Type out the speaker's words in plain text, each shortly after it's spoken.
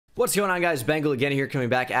What's going on, guys? Bengal again here, coming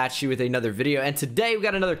back at you with another video, and today we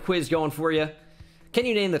got another quiz going for you. Can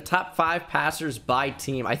you name the top 5 passers by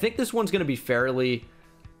team? I think this one's going to be fairly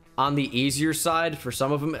on the easier side for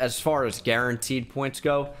some of them as far as guaranteed points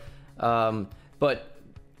go, but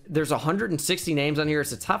there's 160 names on here. It's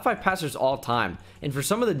the top 5 passers all time, and for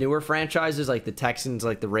some of the newer franchises like the Texans,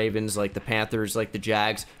 like the Ravens, like the Panthers, like the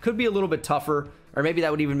Jags, could be a little bit tougher, or maybe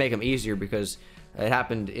that would even make them easier because it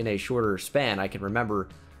happened in a shorter span. I can remember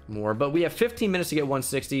more, but we have 15 minutes to get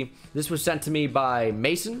 160. This was sent to me by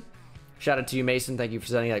Mason. Shout out to you, Mason. Thank you for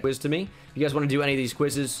sending that quiz to me. If you guys want to do any of these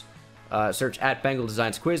quizzes, search at Bengal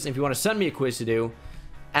Designs Quiz. And if you want to send me a quiz to do,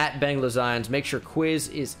 at Bengal Designs, make sure quiz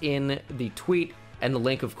is in the tweet and the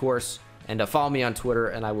link, of course, and follow me on Twitter,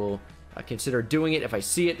 and I will consider doing it if I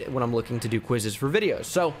see it when I'm looking to do quizzes for videos.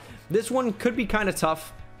 So this one could be kind of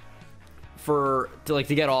tough to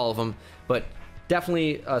get all of them, but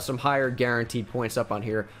definitely some higher guaranteed points up on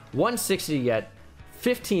here. 160 yet,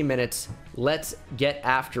 15 minutes. Let's get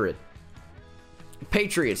after it.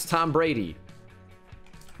 Patriots, Tom Brady,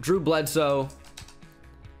 Drew Bledsoe.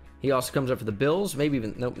 He also comes up for the Bills, maybe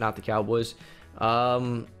even, nope, not the Cowboys.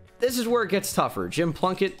 This is where it gets tougher. Jim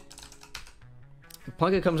Plunkett.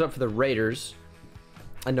 Plunkett comes up for the Raiders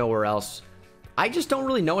and nowhere else. I just don't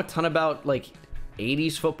really know a ton about like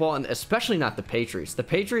 80s football, and especially not the Patriots. The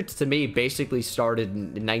Patriots to me basically started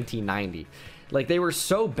in 1990. Like, they were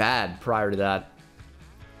so bad prior to that,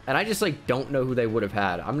 and I just like don't know who they would have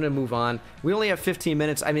had. I'm gonna move on. We only have 15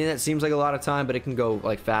 minutes. I mean, that seems like a lot of time, but it can go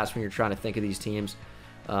like fast when you're trying to think of these teams.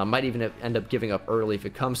 Might even end up giving up early if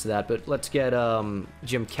it comes to that, but let's get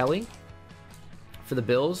Jim Kelly for the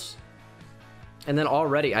Bills. And then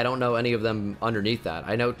already I don't know any of them underneath that.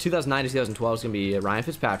 I know 2009 to 2012 is gonna be Ryan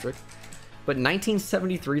Fitzpatrick. But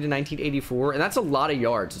 1973 to 1984, and that's a lot of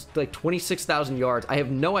yards. It's like 26,000 yards. I have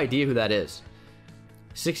no idea who that is.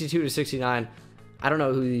 62 to 69. I don't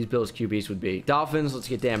know who these Bills QBs would be. Dolphins, let's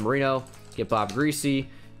get Dan Marino. Let's get Bob Greasy.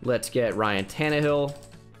 Let's get Ryan Tannehill.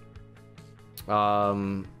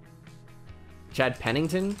 Chad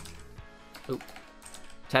Pennington. Ooh.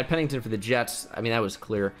 Chad Pennington for the Jets. I mean, that was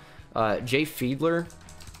clear. Jay Fiedler.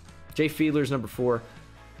 Jay Fiedler's number 4.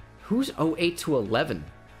 Who's 08 to 11?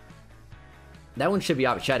 That one should be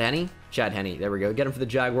out. Chad Henne. Chad Henne. There we go. Get him for the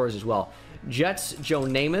Jaguars as well. Jets, Joe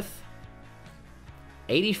Namath.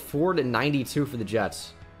 84 to 92 for the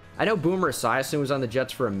Jets. I know Boomer Esiason was on the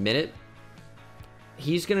Jets for a minute.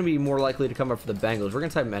 He's going to be more likely to come up for the Bengals. We're going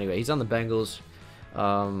to type him anyway. He's on the Bengals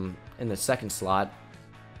in the second slot.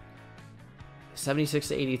 76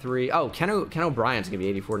 to 83. Oh, Ken O'Brien's going to be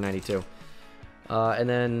 84 to 92. And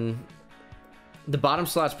then the bottom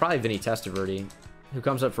slot's probably Vinny Testaverde, who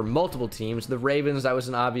comes up for multiple teams. The Ravens, that was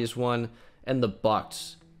an obvious one, and the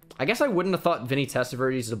Bucks. I guess I wouldn't have thought Vinny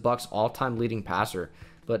Testaverde is the Bucks' all-time leading passer,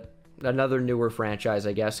 but another newer franchise,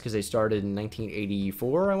 I guess, because they started in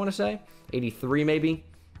 1984, I want to say. 83, maybe.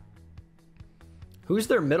 Who's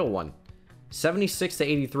their middle one? 76 to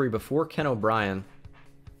 83, before Ken O'Brien.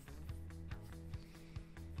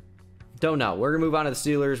 Don't know. We're going to move on to the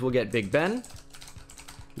Steelers. We'll get Big Ben.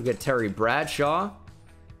 We'll get Terry Bradshaw.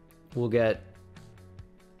 We'll get...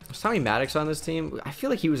 Was Tommy Maddox on this team? I feel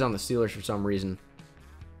like he was on the Steelers for some reason.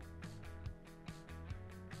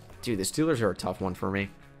 Dude, the Steelers are a tough one for me.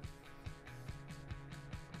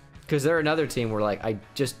 Because they're another team where, like, I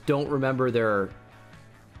just don't remember their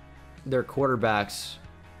quarterbacks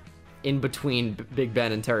in between Big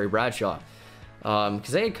Ben and Terry Bradshaw.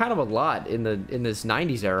 Because they had kind of a lot in this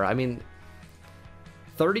 90s era. I mean,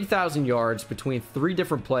 30,000 yards between 3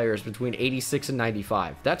 different players between 86 and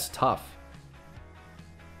 95. That's tough.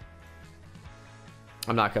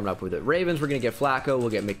 I'm not coming up with it. Ravens, we're going to get Flacco. We'll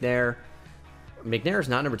get McNair. McNair is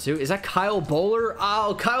not number 2. Is that Kyle Bowler?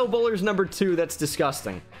 Oh, Kyle Bowler's number 2. That's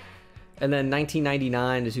disgusting. And then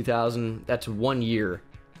 1999 to 2000, that's 1 year.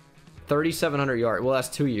 3,700 yards. Well, that's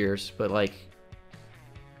 2 years, but like,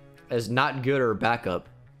 as not good or backup.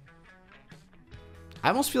 I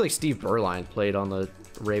almost feel like Steve Berline played on the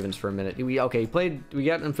Ravens for a minute. We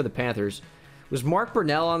got him for the Panthers. Was Mark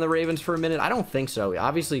Burnell on the Ravens for a minute? I don't think so.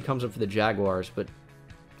 Obviously, he comes up for the Jaguars, but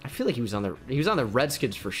I feel like he was on the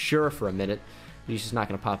Redskins for sure for a minute. He's just not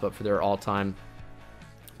going to pop up for their all-time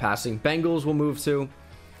passing. Bengals will move to, and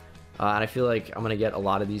I feel like I'm going to get a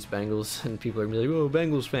lot of these Bengals, and people are going to be like, "Oh,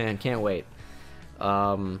 Bengals fan, can't wait."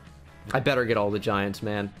 I better get all the Giants,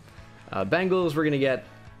 man. Bengals, we're going to get.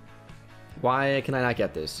 Why can I not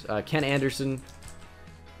get this? Ken Anderson,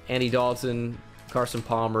 Andy Dalton, Carson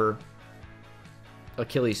Palmer,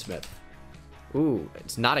 Achilles Smith. Ooh,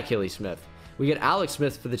 it's not Achilles Smith. We get Alex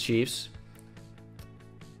Smith for the Chiefs.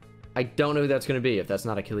 I don't know who that's going to be if that's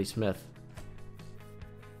not Achilles Smith.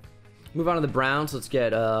 Move on to the Browns. Let's get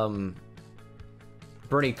Bernie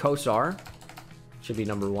Kosar. Should be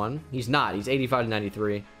number 1. He's not. He's 85 to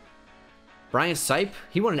 93. Brian Sipe.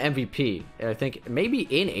 He won an MVP. I think maybe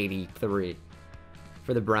in 83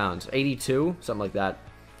 for the Browns. 82, something like that.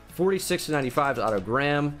 46 to 95 is Otto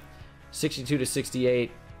Graham. 62 to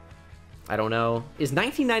 68. I don't know. Is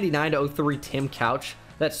 1999 to 03 Tim Couch?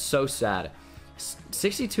 That's so sad.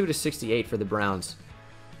 62 to 68 for the Browns.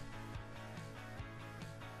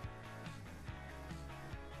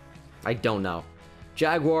 I don't know.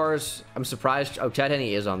 Jaguars, I'm surprised. Oh, Chad Henne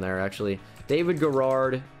is on there, actually. David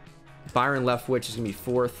Garrard. Byron Leftwich is going to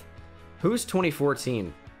be 4th. Who's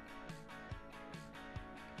 2014?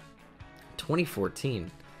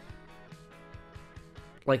 2014.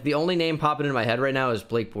 Like, the only name popping in my head right now is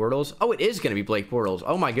Blake Bortles. Oh, it is going to be Blake Bortles.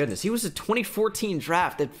 Oh, my goodness. He was a 2014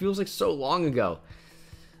 draft. That feels like so long ago.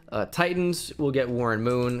 Titans will get Warren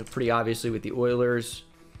Moon, pretty obviously, with the Oilers.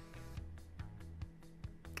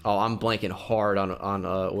 Oh, I'm blanking hard on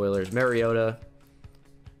Oilers. Mariota.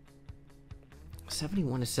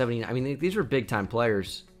 71 to 79. I mean, these are big-time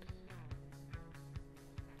players.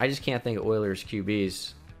 I just can't think of Oilers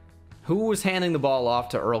QBs. Who was handing the ball off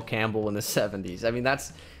to Earl Campbell in the 70s? I mean,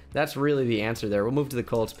 that's really the answer there. We'll move to the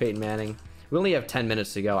Colts. Peyton Manning. We only have 10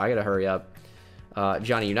 minutes to go. I got to hurry up.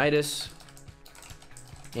 Johnny Unitas.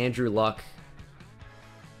 Andrew Luck.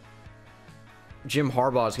 Jim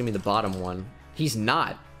Harbaugh is going to be the bottom one. He's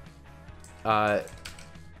not. Not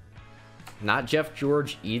Jeff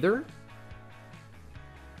George either.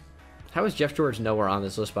 How is Jeff George nowhere on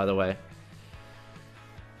this list, by the way?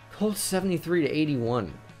 Colts 73 to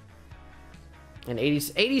 81. And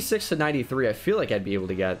 86 to 93, I feel like I'd be able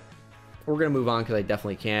to get. We're going to move on because I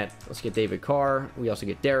definitely can't. Let's get David Carr. We also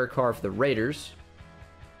get Derek Carr for the Raiders.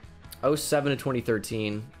 07 to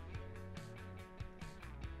 2013.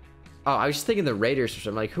 Oh, I was thinking the Raiders or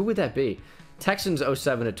something. Like, who would that be? Texans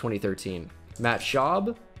 07 to 2013. Matt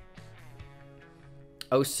Schaub.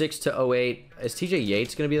 06 to 08. Is TJ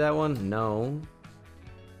Yates going to be that one? No.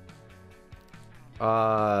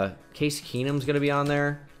 Case Keenum's going to be on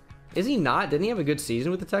there. Is he not? Didn't he have a good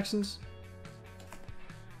season with the Texans?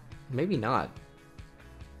 Maybe not.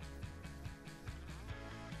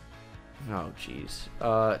 Oh, jeez.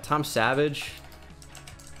 Tom Savage.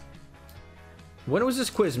 When was this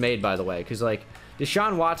quiz made, by the way? Because, like,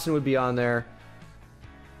 Deshaun Watson would be on there.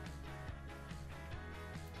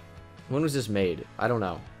 When was this made? I don't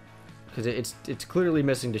know. Because it's clearly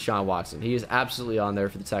missing Deshaun Watson. He is absolutely on there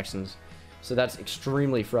for the Texans. So that's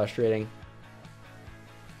extremely frustrating.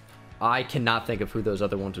 I cannot think of who those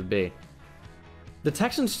other ones would be. The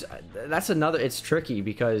Texans, that's another, it's tricky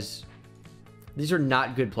because these are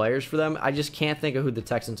not good players for them. I just can't think of who the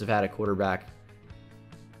Texans have had at quarterback.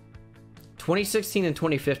 2016 and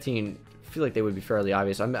 2015, I feel like they would be fairly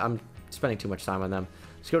obvious. I'm spending too much time on them.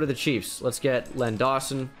 Let's go to the Chiefs. Let's get Len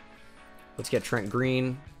Dawson. Let's get Trent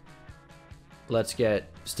Green. Let's get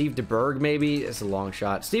Steve DeBerg, maybe. It's a long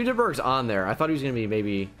shot. Steve DeBerg's on there. I thought he was going to be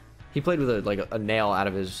maybe... He played with a nail out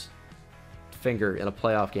of his finger in a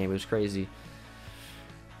playoff game. It was crazy.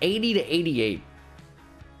 80 to 88.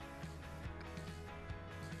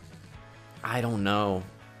 I don't know.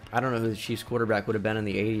 I don't know who the Chiefs quarterback would have been in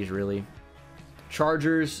the 80s, really.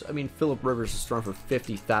 Chargers, I mean, Phillip Rivers is thrown for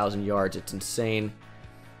 50,000 yards. It's insane.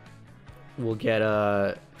 We'll get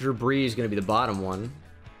Drew Brees, going to be the bottom one.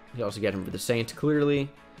 You also get him for the Saints, clearly.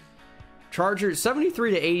 Chargers,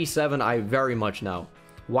 73 to 87, I very much know.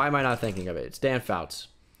 Why am I not thinking of it? It's Dan Fouts.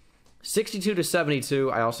 62 to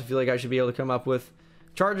 72, I also feel like I should be able to come up with.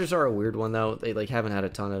 Chargers are a weird one, though. They haven't had a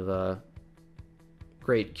ton of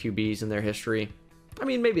great QBs in their history. I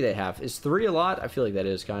mean, maybe they have. Is 3 a lot? I feel like that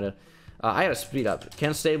is kind of. I gotta speed up.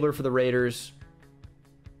 Ken Stabler for the Raiders.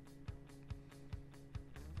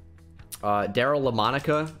 Daryl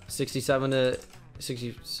LaMonica, 67 to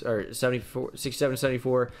 60 or 74, 67 to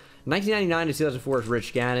 74. 1999 to 2004 is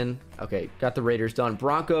Rich Gannon. Okay, got the Raiders done.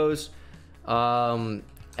 Broncos,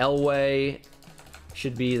 Elway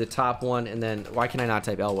should be the top one, and then why can I not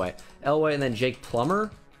type Elway? Elway and then Jake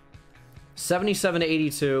Plummer. 77 to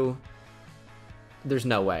 82. There's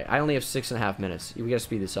no way. I only have 6.5 minutes. We gotta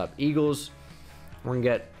speed this up. Eagles, we're gonna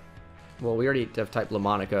get. Well, we already have typed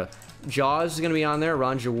LaMonica. Jaws is gonna be on there.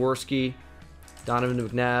 Ron Jaworski, Donovan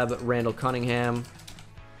McNabb, Randall Cunningham.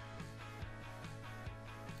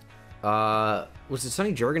 Was it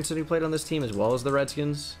Sonny Jurgensen who played on this team as well as the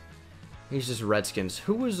Redskins? He's just Redskins.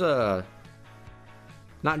 Who was not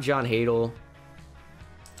John Hadle?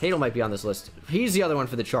 Hadle might be on this list. He's the other one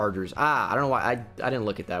for the Chargers. I don't know why I didn't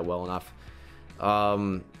look at that well enough.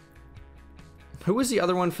 Who was the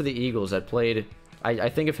other one for the Eagles that played? I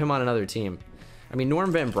think of him on another team. I mean,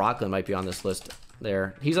 Norm Van Brocklin might be on this list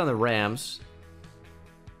there. He's on the Rams.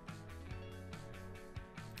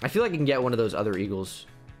 I feel like I can get one of those other Eagles.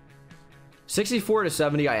 64 to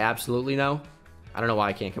 70, I absolutely know. I don't know why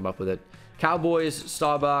I can't come up with it. Cowboys,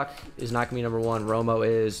 Staubach is not going to be #1. Romo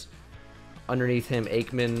is. Underneath him,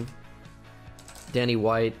 Aikman, Danny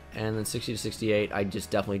White, and then 60 to 68. I just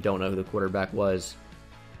definitely don't know who the quarterback was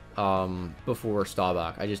before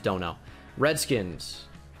Staubach. I just don't know. Redskins.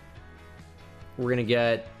 We're going to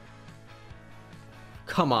get...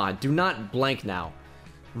 Come on, do not blank now.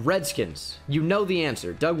 Redskins. You know the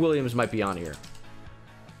answer. Doug Williams might be on here.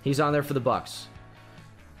 He's on there for the Bucks.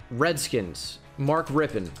 Redskins. Mark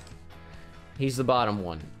Rippon. He's the bottom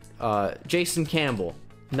one. Jason Campbell.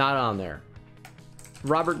 Not on there.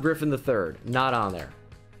 Robert Griffin III. Not on there.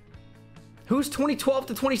 Who's 2012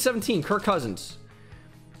 to 2017? Kirk Cousins.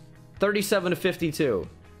 37 to 52.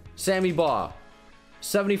 Sammy Baugh.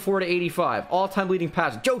 74 to 85. All-time leading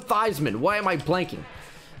passer. Joe Theismann. Why am I blanking?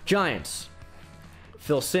 Giants.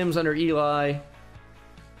 Phil Simms under Eli.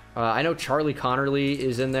 I know Charlie Connerly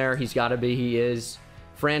is in there. He's got to be. He is.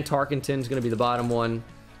 Fran Tarkenton's going to be the bottom one.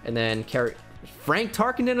 And then Frank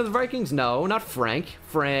Tarkenton of the Vikings? No, not Frank.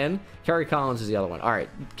 Fran. Kerry Collins is the other one. All right.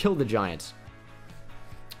 Kill the Giants.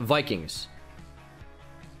 Vikings.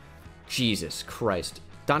 Jesus Christ.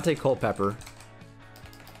 Dante Culpepper.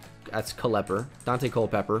 That's Culpepper. Dante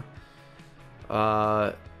Culpepper.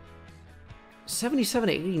 77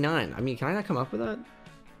 to 89. I mean, can I not come up with that?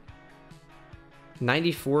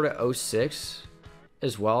 94 to 06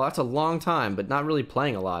 as well. That's a long time, but not really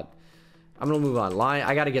playing a lot. I'm going to move on.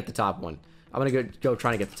 I got to get the top one. I'm going to go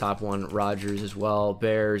trying to get the top one. Rodgers as well.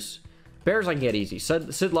 Bears. Bears I can get easy. Sid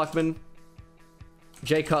Luckman.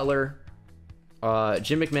 Jay Cutler.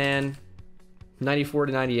 Jim McMahon. 94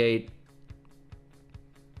 to 98.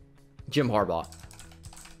 Jim Harbaugh.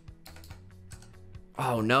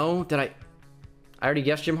 Oh, no. Did I already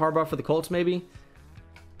guessed Jim Harbaugh for the Colts, maybe?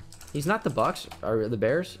 He's not the Bucks or the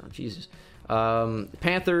Bears. Oh, Jesus.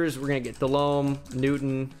 Panthers, we're going to get Delhomme,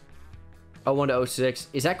 Newton, 01 to 06.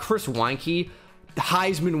 Is that Chris Weinke? The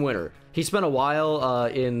Heisman winner. He spent a while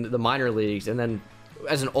in the minor leagues, and then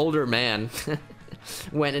as an older man,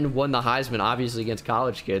 went and won the Heisman, obviously, against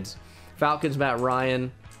college kids. Falcons, Matt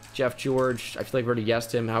Ryan, Jeff George. I feel like I've already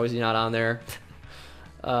guessed him. How is he not on there?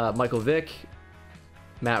 Michael Vick,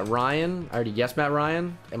 Matt Ryan. I already guessed Matt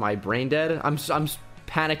Ryan. Am I brain dead? I'm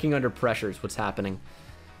panicking under pressure is what's happening.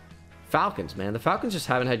 Falcons, man. The Falcons just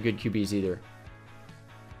haven't had good QBs either.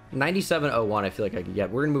 97-01, I feel like I could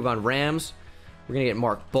get. We're going to move on. Rams. We're going to get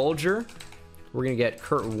Mark Bulger. We're going to get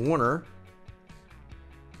Kurt Warner.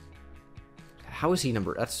 How is he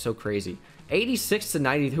numbered? That's so crazy. 86 to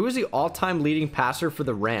 90. Who is the all-time leading passer for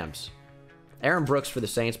the Rams? Aaron Brooks for the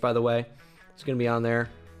Saints, by the way. It's going to be on there.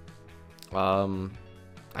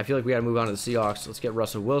 I feel like we got to move on to the Seahawks. Let's get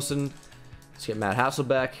Russell Wilson. Let's get Matt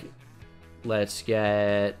Hasselbeck. Let's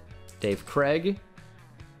get Dave Craig.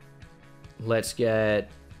 Let's get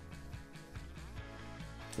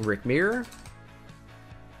Rick Mirror.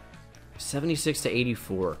 76 to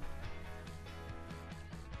 84.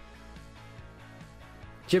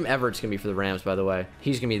 Jim Everett's going to be for the Rams, by the way.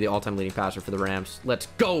 He's going to be the all-time leading passer for the Rams. Let's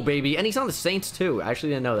go, baby. And he's on the Saints, too. I actually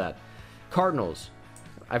didn't know that. Cardinals.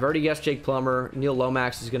 I've already guessed Jake Plummer. Neil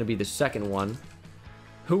Lomax is going to be the second one.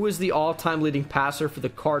 Who is the all-time leading passer for the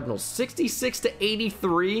Cardinals? 66 to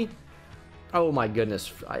 83? Oh, my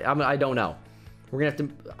goodness. I don't know. We're going to have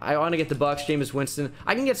to... I want to get the Bucks, Jameis Winston.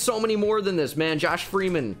 I can get so many more than this, man. Josh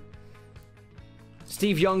Freeman.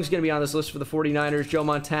 Steve Young's going to be on this list for the 49ers. Joe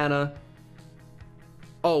Montana.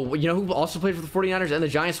 Oh, you know who also played for the 49ers and the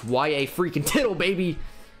Giants? Y.A. freaking Tittle, baby.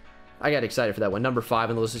 I got excited for that one. Number 5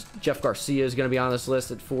 on the list is Jeff Garcia is going to be on this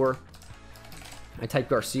list at 4. I type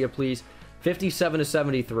Garcia, please. 57 to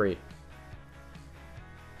 73.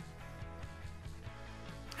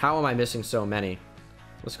 How am I missing so many?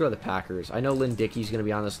 Let's go to the Packers. I know Lynn Dickey's going to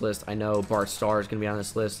be on this list. I know Bart Starr is going to be on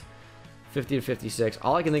this list. 50 to 56.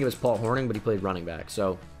 All I can think of is Paul Hornung, but he played running back,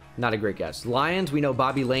 so not a great guess. Lions, we know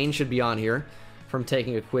Bobby Lane should be on here from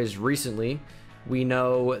taking a quiz recently. We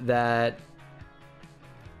know that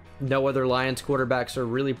no other Lions quarterbacks are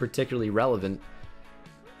really particularly relevant.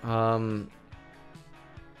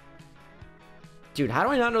 Dude, how do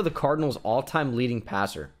I not know the Cardinals' all-time leading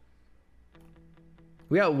passer?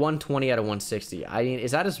 We got 120 out of 160. I mean,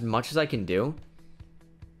 is that as much as I can do?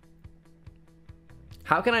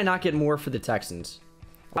 How can I not get more for the Texans?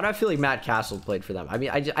 Why do I feel like Matt Castle played for them? I mean,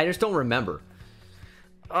 I just don't remember.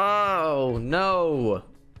 Oh, no.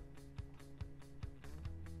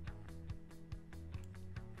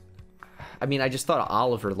 I mean, I just thought of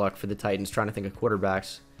Oliver Luck for the Titans, trying to think of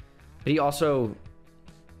quarterbacks. But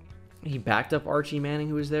he backed up Archie Manning,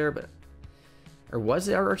 who was there, but... Or was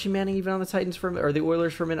it Archie Manning even on the Titans for a minute, or the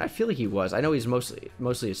Oilers for a minute? I feel like he was. I know he's mostly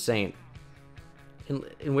a Saint.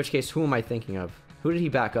 In which case, who am I thinking of? Who did he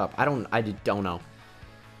back up? I don't know.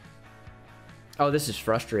 Oh, this is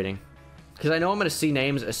frustrating. Because I know I'm going to see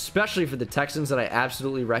names, especially for the Texans, that I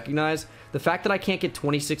absolutely recognize. The fact that I can't get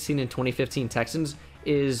 2016 and 2015 Texans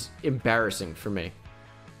is embarrassing for me.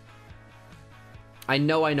 I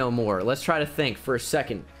know more. Let's try to think for a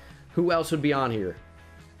second. Who else would be on here?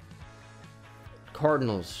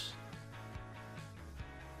 Cardinals.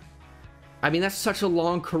 I mean, that's such a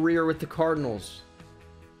long career with the Cardinals.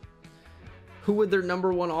 Who would their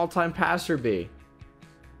 #1 all-time passer be?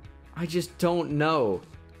 I just don't know.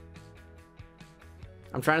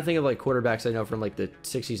 I'm trying to think of like quarterbacks I know from like the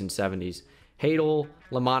 60s and 70s. Hadel,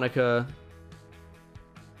 LaMonica.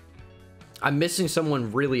 I'm missing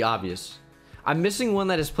someone really obvious. I'm missing one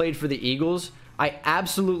that has played for the Eagles. I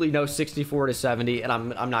absolutely know 64 to 70, and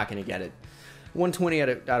I'm not going to get it. 120 out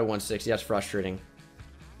of 160. That's frustrating.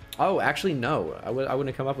 Oh, actually, no. I wouldn't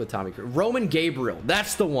have come up with Tommy. Roman Gabriel.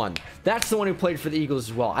 That's the one. That's the one who played for the Eagles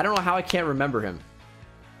as well. I don't know how I can't remember him.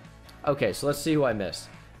 Okay, so let's see who I missed.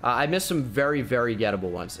 I missed some very, very gettable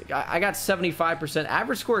ones. I got 75%.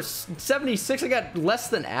 Average score is 76. I got less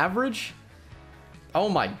than average. Oh,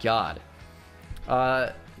 my God.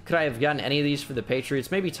 Could I have gotten any of these for the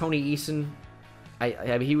Patriots? Maybe Tony Eason.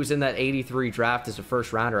 I mean, he was in that 83 draft as a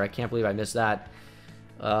first rounder. I can't believe I missed that.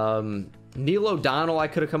 Neil O'Donnell I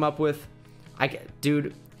could have come up with.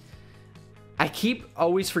 Dude, I keep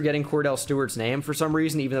always forgetting Cordell Stewart's name for some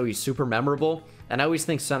reason, even though he's super memorable. And I always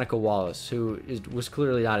think Seneca Wallace, who was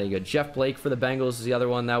clearly not any good. Jeff Blake for the Bengals is the other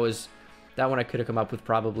one. That one I could have come up with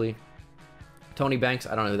probably. Tony Banks,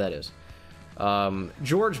 I don't know who that is.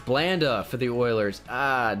 George Blanda for the Oilers.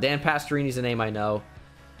 Dan Pastorini's a name I know.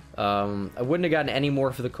 I wouldn't have gotten any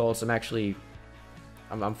more for the Colts.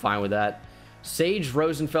 I'm fine with that. Sage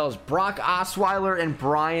Rosenfels, Brock Osweiler, and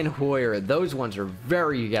Brian Hoyer. Those ones are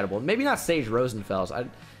very gettable. Maybe not Sage Rosenfels.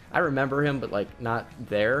 I remember him, but like not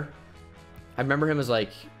there. I remember him as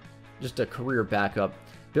like just a career backup.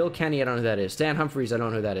 Bill Kenny, I don't know who that is. Stan Humphries, I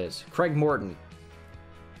don't know who that is. Craig Morton,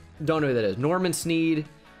 don't know who that is. Norman Snead,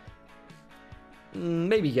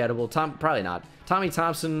 maybe gettable. Probably not. Tommy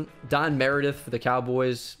Thompson, Don Meredith for the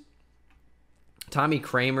Cowboys. Tommy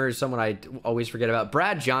Kramer is someone I always forget about.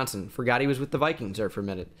 Brad Johnson, forgot he was with the Vikings there for a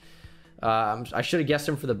minute. I should have guessed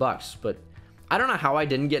him for the Bucks, but I don't know how I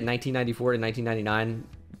didn't get 1994 to 1999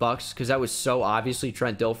 Bucks, because that was so obviously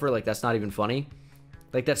Trent Dilfer. Like, that's not even funny.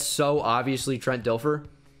 Like, that's so obviously Trent Dilfer.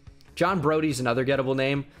 John Brody's another gettable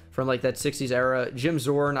name from like that 60s era. Jim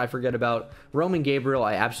Zorn, I forget about. Roman Gabriel,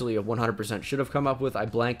 I absolutely 100% should have come up with. I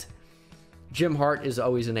blanked. Jim Hart is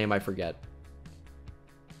always a name I forget.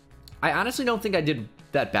 I honestly don't think I did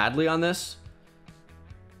that badly on this.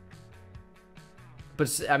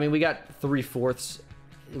 But, I mean, we got 3/4.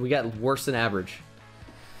 We got worse than average.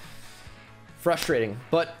 Frustrating.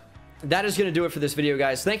 But that is going to do it for this video,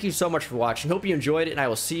 guys. Thank you so much for watching. Hope you enjoyed it, and I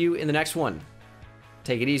will see you in the next one.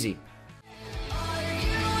 Take it easy.